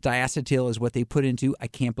 Diacetyl is what they put into, I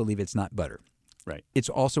can't believe it's not butter. Right. It's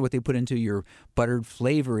also what they put into your buttered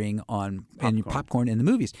flavoring in your popcorn in the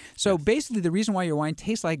movies. So basically, the reason why your wine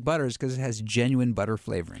tastes like butter is because it has genuine butter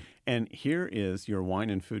flavoring. And here is your wine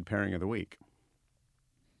and food pairing of the week.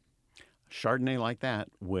 Chardonnay like that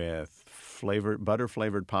with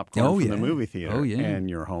butter-flavored popcorn from the movie theater, and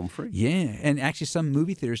you're home free. Yeah, and actually some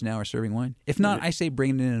movie theaters now are serving wine. If not, I say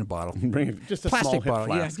bring it in a bottle. Bring it, just a plastic small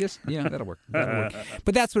bottle. flask. Yeah, that'll work. But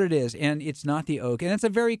that's what it is, and it's not the oak. And it's a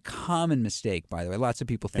very common mistake, by the way. Lots of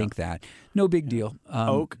people think that. No big deal.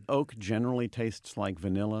 Oak generally tastes like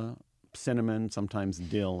vanilla, cinnamon, sometimes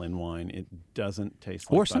dill in wine. It doesn't taste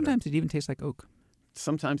like butter. Or sometimes it even tastes like oak.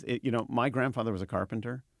 Sometimes, my grandfather was a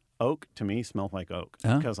carpenter. Oak, to me, smelled like oak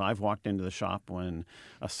because I've walked into the shop when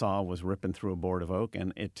a saw was ripping through a board of oak,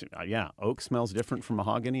 and oak smells different from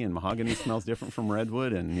mahogany, and mahogany smells different from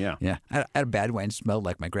redwood, and I had a bad wine smelled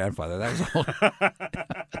like my grandfather. That was all.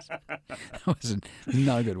 That was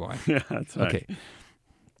not a good wine. Yeah, that's right. Okay.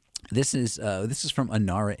 This is from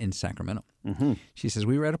Anara in Sacramento. Mm-hmm. She says,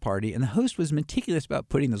 we were at a party, and the host was meticulous about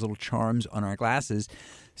putting those little charms on our glasses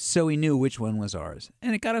so we knew which one was ours.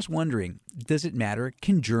 And it got us wondering, does it matter?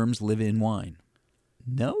 Can germs live in wine?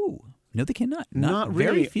 No, they cannot. Not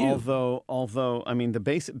very really, few. Although, I mean,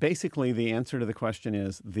 basically the answer to the question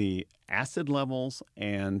is the acid levels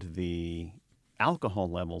and the alcohol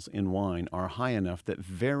levels in wine are high enough that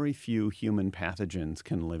very few human pathogens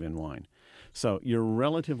can live in wine. So you're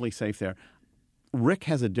relatively safe there. Rick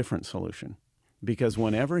has a different solution because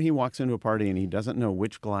whenever he walks into a party and he doesn't know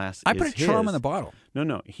which glass I is put a charm his, in the bottle.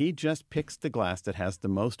 No. He just picks the glass that has the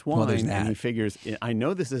most wine, and he figures, I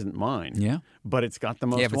know this isn't mine, but it's got the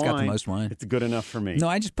most wine. Yeah, if it's got the most wine. It's good enough for me. No,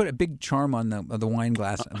 I just put a big charm on the wine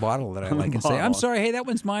glass bottle that I like and say, I'm sorry, hey, that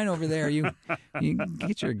one's mine over there. You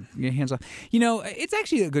get your hands off. It's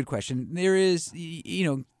actually a good question. There is,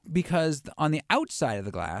 because on the outside of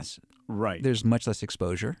the glass Right. There's much less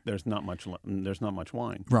exposure. There's not much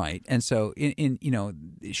wine. Right. And so,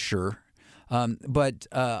 sure. But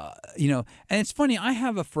and it's funny. I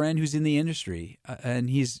have a friend who's in the industry, and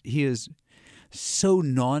he is so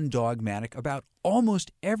non-dogmatic about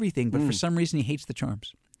almost everything, but for some reason he hates the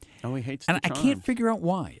charms. Oh, he hates and the I charms. can't figure out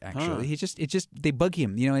why. Actually, they bug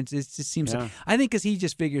him. It just seems. Yeah. I think because he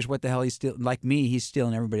just figures, what the hell, he's still like me. He's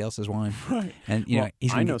stealing everybody else's wine, right? And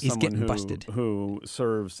he's getting busted. Who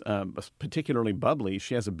serves particularly bubbly.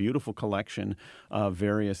 She has a beautiful collection of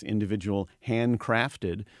various individual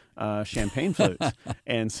handcrafted champagne flutes,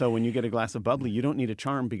 and so when you get a glass of bubbly, you don't need a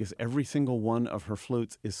charm because every single one of her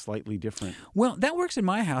flutes is slightly different. Well, that works in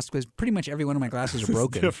my house because pretty much every one of my glasses are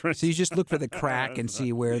broken. Different. So you just look for the crack and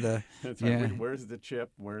see where the right. Where's the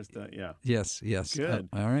chip? Where's the Yes. Good.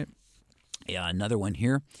 All right. Yeah, another one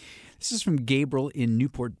here. This is from Gabriel in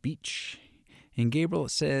Newport Beach, and Gabriel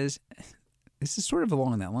says, this is sort of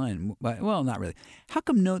along that line. Well, not really. How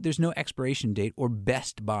come there's no expiration date or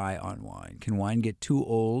best buy on wine? Can wine get too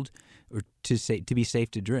old or to be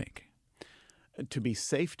safe to drink? To be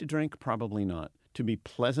safe to drink, probably not. To be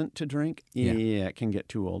pleasant to drink, it can get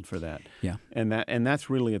too old for that. Yeah, and that's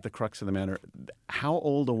really at the crux of the matter. How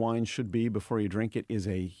old a wine should be before you drink it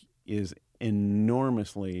is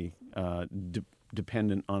enormously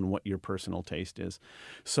dependent on what your personal taste is.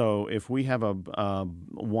 So if we have a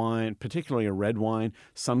wine, particularly a red wine,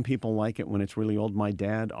 some people like it when it's really old. My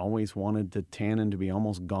dad always wanted the tannin to be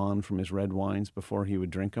almost gone from his red wines before he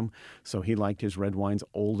would drink them. So he liked his red wines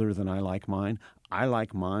older than I like mine. I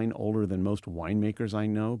like mine older than most winemakers I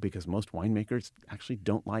know because most winemakers actually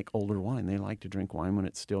don't like older wine. They like to drink wine when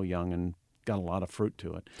it's still young and got a lot of fruit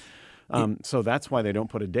to it. So that's why they don't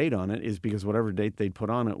put a date on it, is because whatever date they'd put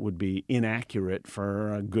on it would be inaccurate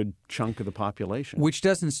for a good chunk of the population. Which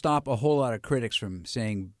doesn't stop a whole lot of critics from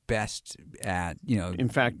saying best at, In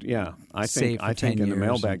fact, I think in the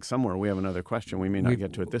mailbag somewhere we have another question. We may not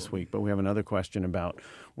get to it this week, but we have another question about,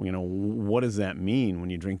 what does that mean when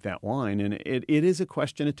you drink that wine? And it is a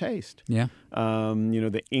question of taste. Yeah.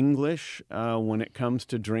 The English, when it comes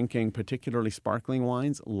to drinking particularly sparkling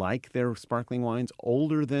wines, like their sparkling wines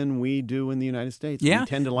older than we do in the United States. Yeah. We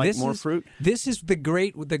tend to like more fruit. This is the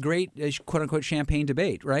great quote-unquote champagne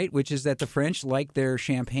debate, right? Which is that the French like their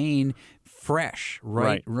champagne fresh,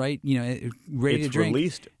 right, ready it's to drink.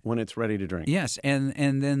 Released when it's ready to drink. Yes, and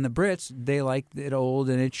then the Brits, they like it old,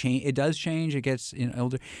 and it does change. It gets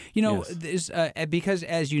older. Yes. Because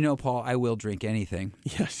as you know, Paul, I will drink anything.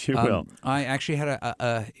 Yes, you will. I actually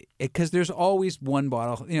had because there's always one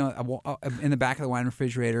bottle, in the back of the wine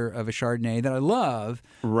refrigerator of a Chardonnay that I love.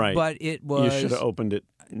 Right, but it was. You should have opened it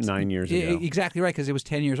 9 years ago. Exactly right, because it was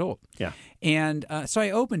 10 years old. Yeah. And so I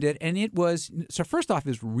opened it, and it was, so first off, it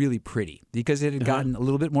was really pretty because it had gotten a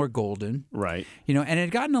little bit more golden. Right. And it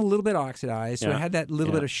had gotten a little bit oxidized, so it had that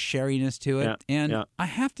little bit of sherryness to it. Yeah. And I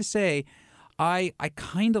have to say, I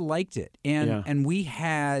kind of liked it. And we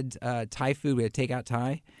had Thai food, we had takeout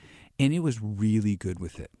Thai, and it was really good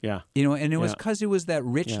with it. Yeah. And it was because it was that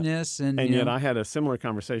richness. And yet I had a similar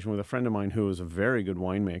conversation with a friend of mine who was a very good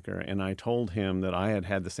winemaker, and I told him that I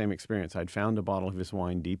had the same experience. I'd found a bottle of his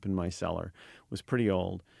wine deep in my cellar. It was pretty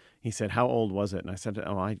old. He said, "How old was it?" And I said,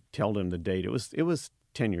 I told him the date. It was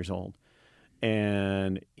 10 years old.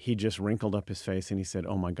 And he just wrinkled up his face, and he said,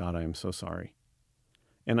 "Oh, my God, I am so sorry."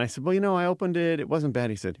 And I said, "Well, I opened it. It wasn't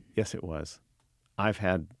bad." He said, "Yes, it was. I've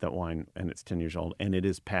had that wine, and it's 10 years old, and it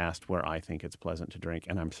is past where I think it's pleasant to drink,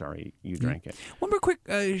 and I'm sorry you drank it." One more quick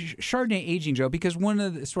Chardonnay aging, Joe, because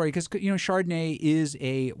Chardonnay is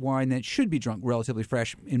a wine that should be drunk relatively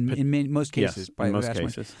fresh in most cases. Yes, in most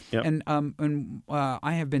cases. Yep. And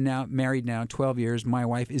I have been married 12 years. My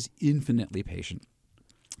wife is infinitely patient.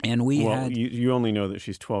 And you only know that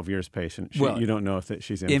she's 12 years patient. You don't know if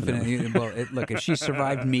she's infinite. Look, if she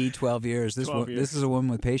survived me 12 years, this is a woman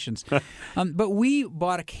with patience. But we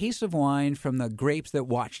bought a case of wine from the grapes that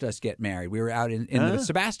watched us get married. We were out in the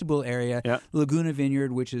Sebastopol area, Laguna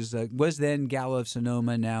Vineyard, which was then Gallo of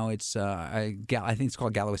Sonoma. Now it's I think it's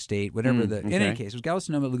called Gallo Estate. Whatever in any case, it was Gallo of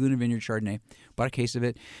Sonoma, Laguna Vineyard Chardonnay. Bought a case of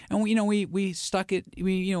it, and we stuck it.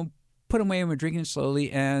 Put them away and we're drinking it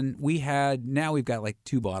slowly, and we've got like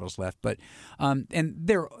 2 bottles left, but and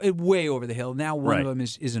they're way over the hill now. One of them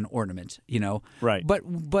is an ornament, Right.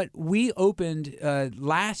 But we opened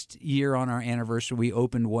last year on our anniversary. We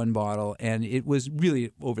opened one bottle, and it was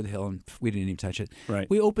really over the hill, and we didn't even touch it. Right.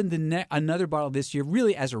 We opened another bottle this year,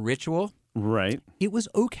 really as a ritual. Right. It was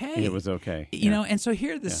okay. It was okay. And so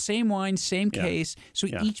here, the same wine, same case. So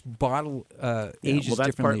each bottle ages differently. Well,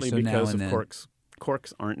 that's partly because of corks.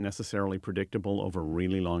 corks aren't necessarily predictable over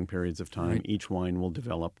really long periods of time. Right. Each wine will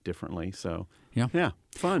develop differently. So, Yeah.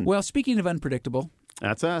 fun. Well, speaking of unpredictable,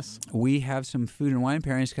 That's us. we have some food and wine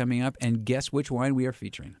pairings coming up, and guess which wine we are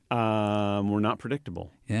featuring? We're not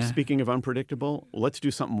predictable. Yeah. Speaking of unpredictable, let's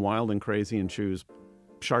do something wild and crazy and choose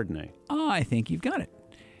Chardonnay. Oh, I think you've got it.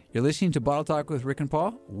 You're listening to Bottle Talk with Rick and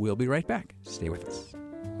Paul. We'll be right back. Stay with us.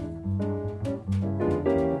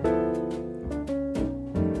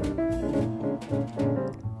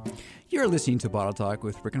 You're listening to Bottle Talk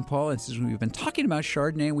with Rick and Paul. And since we've been talking about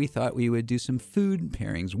Chardonnay, we thought we would do some food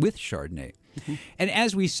pairings with Chardonnay. And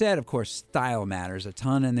as we said, of course, style matters a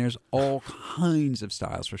ton, and there's all kinds of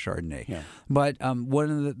styles for Chardonnay. Yeah. But one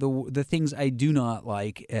of the things I do not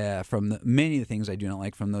like many of the things I do not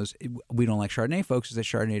like from those we don't like Chardonnay folks is that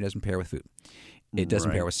Chardonnay doesn't pair with food. It doesn't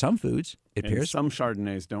Right. pair with some foods. It And pairs some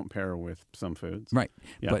Chardonnays don't pair with some foods. right.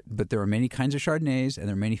 Yeah. But there are many kinds of Chardonnays, and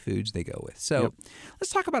there are many foods they go with. So Yep. let's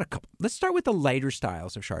talk about a couple. Let's start with the lighter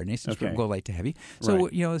styles of Chardonnay, since we Okay. go light to heavy. So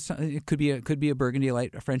Right. it could be a Burgundy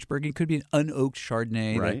light, a French Burgundy, it could be an unoaked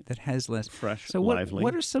Chardonnay Right. that has less Fresh, So lively.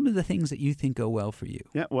 what are some of the things that you think go well for you?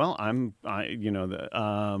 Yeah, well, the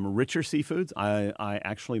richer seafoods. I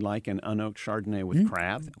actually like an unoaked Chardonnay with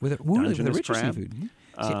crab, With a Dungeness richer crab. seafood.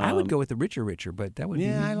 See, I would go with the richer, but that would be.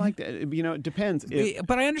 Yeah, I like that. It depends.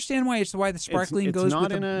 But I understand why the sparkling it's goes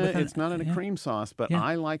not with it's not in a cream sauce, but Yeah.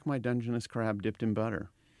 I like my Dungeness crab dipped in butter.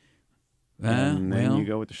 Ah, And then well, you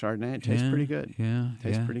go with the Chardonnay. It tastes yeah, pretty good. Yeah,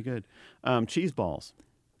 Tastes yeah. pretty good. Cheese balls.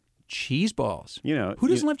 Cheese balls. You know, Who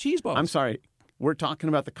doesn't love cheese balls? I'm sorry. We're talking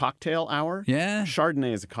about the cocktail hour. Yeah.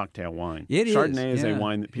 Chardonnay is a cocktail wine. It is, Chardonnay is yeah, a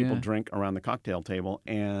wine that people yeah. drink around the cocktail table,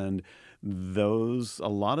 and a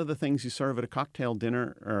lot of the things you serve at a cocktail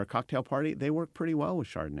dinner or a cocktail party, they work pretty well with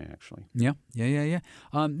Chardonnay, actually. Yeah.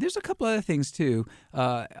 There's a couple other things too.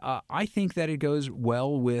 I think that it goes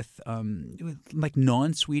well with like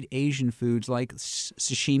non-sweet Asian foods like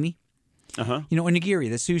sashimi. Uh-huh. You know, onigiri,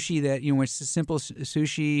 the sushi that it's the simple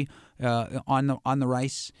sushi on the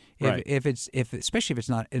rice. Right. Especially if it's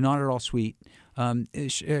not at all sweet.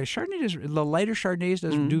 Chardonnay does the lighter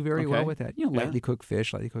Chardonnays do very well okay. with that. Lightly cooked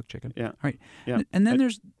fish, lightly cooked chicken. Yeah. All right. Yeah. And then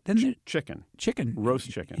there's Chicken. chicken, Roast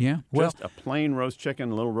chicken. Yeah. Well, Just a plain roast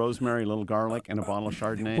chicken, a little rosemary, a little garlic, and a bottle of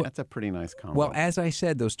Chardonnay. That's a pretty nice combo. well, as I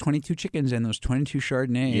said, those 22 chickens and those 22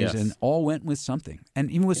 Chardonnays, Yes. and all went with something. And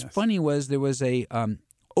even what's funny was there was a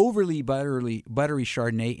overly buttery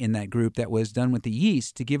Chardonnay in that group that was done with the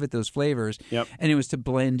yeast to give it those flavors. Yep. And it was to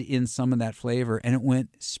blend in some of that flavor, and it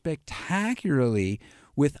went spectacularly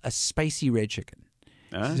with a spicy red chicken.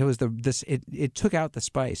 So it was it took out the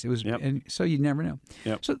spice. It was, Yep. and so you never know.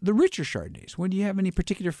 Yep. So the richer Chardonnays. Do you have any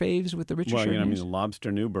particular faves with the richer Well, Chardonnays? the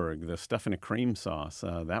lobster Newburgh, the stuff in a cream sauce,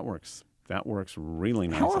 that works. That works really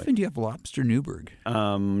nicely. How often do you have lobster Newburgh?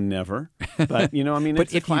 Never. But But it's a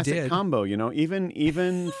if you classic did- combo. Even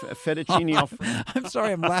fettuccine Alfredo. I'm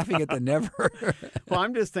sorry, I'm laughing at the never. Well,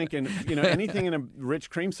 I'm just thinking, anything in a rich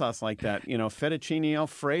cream sauce like that, fettuccine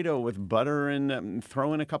Alfredo with butter and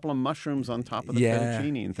throw in a couple of mushrooms on top of the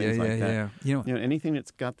fettuccine and things like that. Yeah. Anything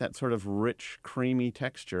that's got that sort of rich, creamy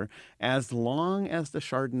texture, as long as the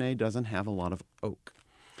Chardonnay doesn't have a lot of oak.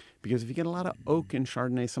 Because if you get a lot of oak in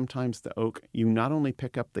Chardonnay, sometimes the oak, you not only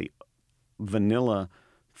pick up the vanilla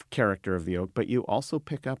character of the oak, but you also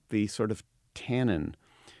pick up the sort of tannin.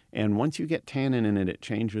 And once you get tannin in it, it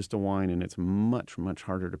changes to wine, and it's much, much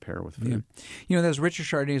harder to pair with food. Yeah. Those richer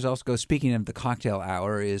Chardonnays also go, speaking of the cocktail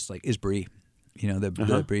hour, is Brie.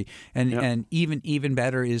 The Brie. And even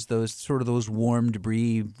better is those warmed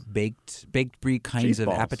Brie, baked Brie kinds Cheese of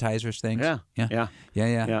balls. appetizers things. Yeah.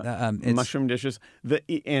 It's- Mushroom dishes.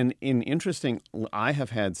 I have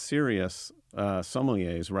had serious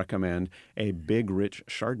sommeliers recommend a big, rich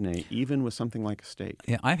Chardonnay, even with something like a steak.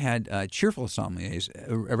 Yeah, I've had cheerful sommeliers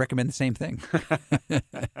recommend the same thing.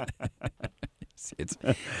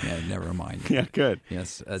 Never mind. Yeah, good.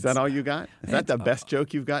 Yes. Is that all you got? Is that the best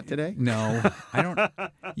joke you've got today? No, I don't.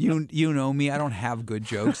 You know me. I don't have good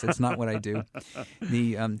jokes. That's not what I do.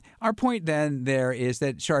 Our point then there is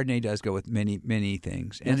that Chardonnay does go with many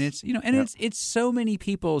things, and Yes. it's so many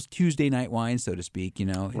people's Tuesday night wine, so to speak.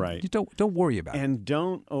 Right. Don't worry about it. And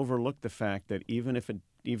don't overlook the fact that even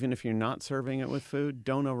if you're not serving it with food,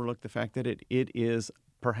 don't overlook the fact that it is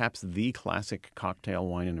perhaps the classic cocktail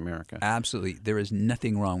wine in America. Absolutely, there is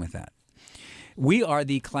nothing wrong with that. We are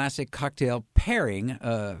the classic cocktail pairing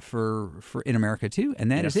for in America too,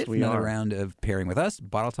 and that is Yes, it for we another are. round of Pairing with Us,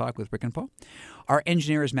 Bottle Talk with Rick and Paul. Our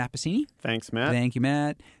engineer is Matt Bassini. Thanks, Matt. Thank you,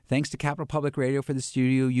 Matt. Thanks to Capital Public Radio for the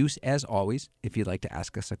studio use, as always. If you'd like to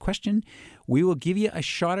ask us a question, we will give you a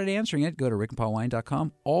shot at answering it. Go to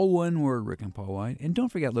rickandpaulwine.com, all one word, Rick and Paul Wine. And don't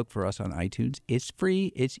forget, look for us on iTunes. It's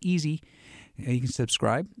free. It's easy. You can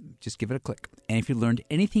subscribe. Just give it a click. And if you learned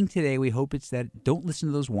anything today, we hope it's that don't listen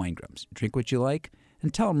to those wine grumps. Drink what you like,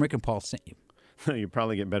 and tell them Rick and Paul sent you. You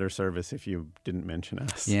probably get better service if you didn't mention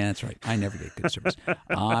us. Yeah, that's right. I never get good service.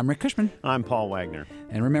 I'm Rick Cushman. I'm Paul Wagner.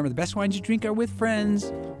 And remember, the best wines you drink are with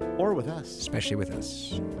friends, Or with us. especially with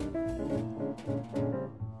us.